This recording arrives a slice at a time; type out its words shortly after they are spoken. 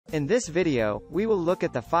In this video, we will look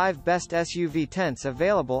at the 5 best SUV tents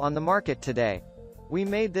available on the market today. We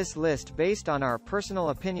made this list based on our personal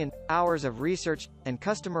opinion, hours of research, and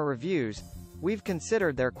customer reviews. We've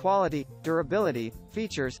considered their quality, durability,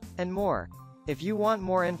 features, and more. If you want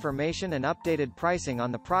more information and updated pricing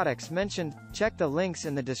on the products mentioned, check the links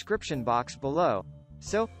in the description box below.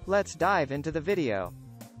 So, let's dive into the video.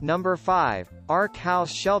 Number 5.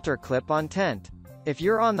 ArcHaus Shelter Clip-On Tent. If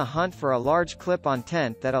you're on the hunt for a large clip-on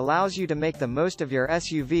tent that allows you to make the most of your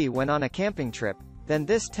SUV when on a camping trip, then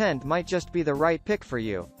this tent might just be the right pick for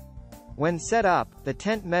you. When set up, the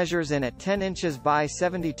tent measures in at 10 inches by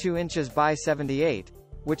 72 inches by 78,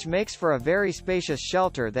 which makes for a very spacious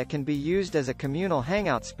shelter that can be used as a communal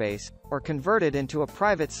hangout space, or converted into a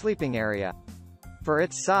private sleeping area. For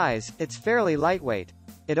its size, it's fairly lightweight.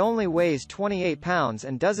 It only weighs 28 pounds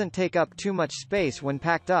and doesn't take up too much space when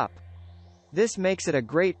packed up. This makes it a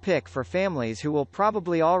great pick for families who will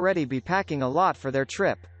probably already be packing a lot for their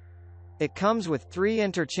trip. It comes with 3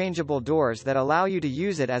 interchangeable doors that allow you to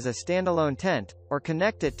use it as a standalone tent, or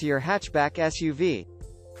connect it to your hatchback SUV.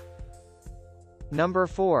 Number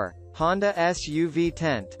 4. Honda SUV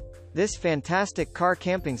Tent. This fantastic car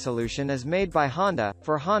camping solution is made by Honda,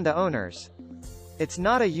 for Honda owners. It's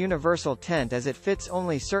not a universal tent as it fits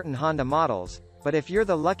only certain Honda models, but if you're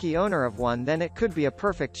the lucky owner of one, then it could be a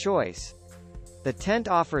perfect choice. The tent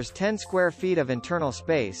offers 10 square feet of internal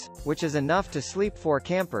space, which is enough to sleep 4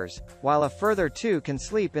 campers, while a further 2 can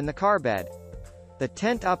sleep in the car bed. The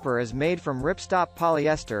tent upper is made from ripstop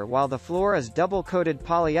polyester while the floor is double-coated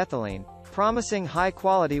polyethylene, promising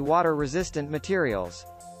high-quality water-resistant materials.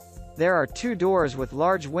 There are 2 doors with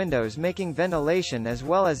large windows making ventilation as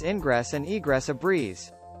well as ingress and egress a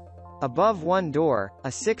breeze. Above one door,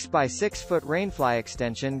 a 6 by 6 foot rainfly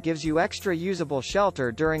extension gives you extra usable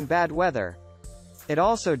shelter during bad weather. It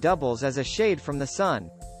also doubles as a shade from the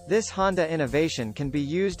sun. This Honda innovation can be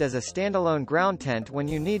used as a standalone ground tent when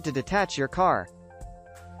you need to detach your car.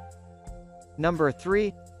 Number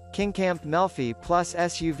 3. KingCamp Melfi Plus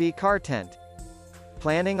SUV Car Tent.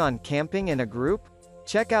 Planning on camping in a group?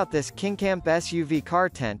 Check out this KingCamp SUV car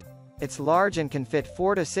tent. It's large and can fit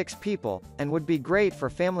 4 to 6 people, and would be great for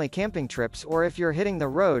family camping trips or if you're hitting the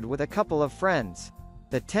road with a couple of friends.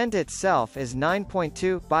 The tent itself is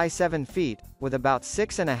 9.2 by 7 feet, with about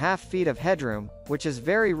 6.5 feet of headroom, which is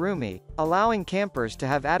very roomy, allowing campers to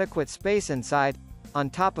have adequate space inside. On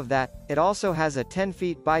top of that, it also has a 10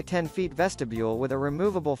 feet by 10 feet vestibule with a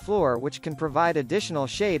removable floor which can provide additional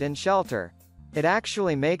shade and shelter. It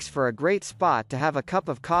actually makes for a great spot to have a cup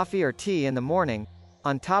of coffee or tea in the morning.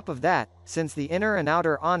 On top of that, since the inner and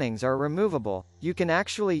outer awnings are removable, you can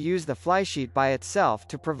actually use the flysheet by itself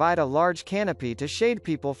to provide a large canopy to shade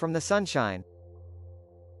people from the sunshine.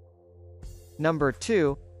 Number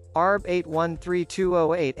 2. ARB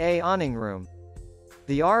 813208A Awning Room.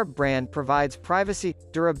 The ARB brand provides privacy,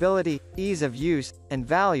 durability, ease of use, and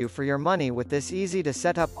value for your money with this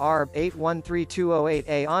easy-to-set-up ARB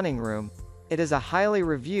 813208A Awning Room. It is a highly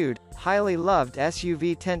reviewed, highly loved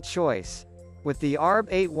SUV tent choice. With the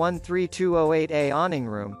ARB 813208A Awning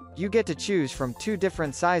Room, you get to choose from 2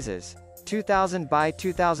 different sizes, 2000 by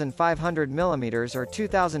 2500 mm or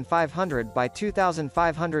 2500 by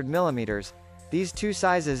 2500 mm. These 2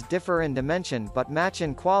 sizes differ in dimension but match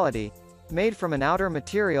in quality. Made from an outer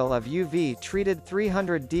material of UV-treated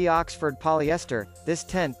 300D Oxford polyester, this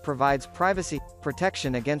tent provides privacy,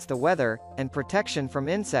 protection against the weather, and protection from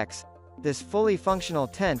insects. This fully functional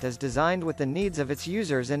tent is designed with the needs of its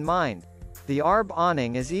users in mind. The ARB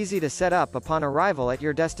awning is easy to set up upon arrival at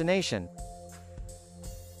your destination.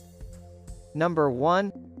 Number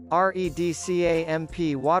 1.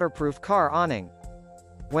 REDCAMP Waterproof Car Awning.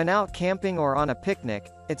 When out camping or on a picnic,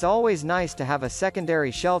 it's always nice to have a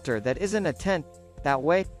secondary shelter that isn't a tent. That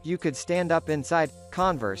way, you could stand up inside,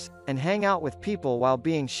 converse, and hang out with people while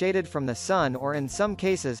being shaded from the sun or in some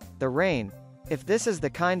cases, the rain. If this is the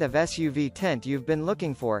kind of SUV tent you've been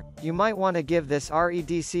looking for, you might want to give this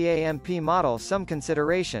REDCAMP model some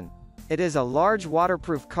consideration. It is a large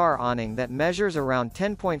waterproof car awning that measures around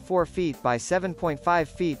 10.4 feet by 7.5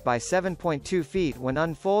 feet by 7.2 feet when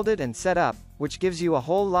unfolded and set up, which gives you a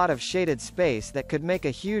whole lot of shaded space that could make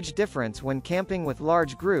a huge difference when camping with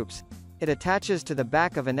large groups. It attaches to the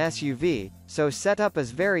back of an SUV, so setup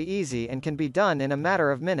is very easy and can be done in a matter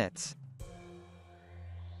of minutes.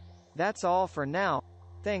 That's all for now.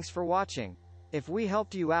 Thanks for watching. If we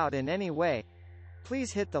helped you out in any way,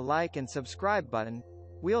 please hit the like and subscribe button.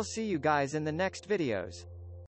 We'll see you guys in the next videos.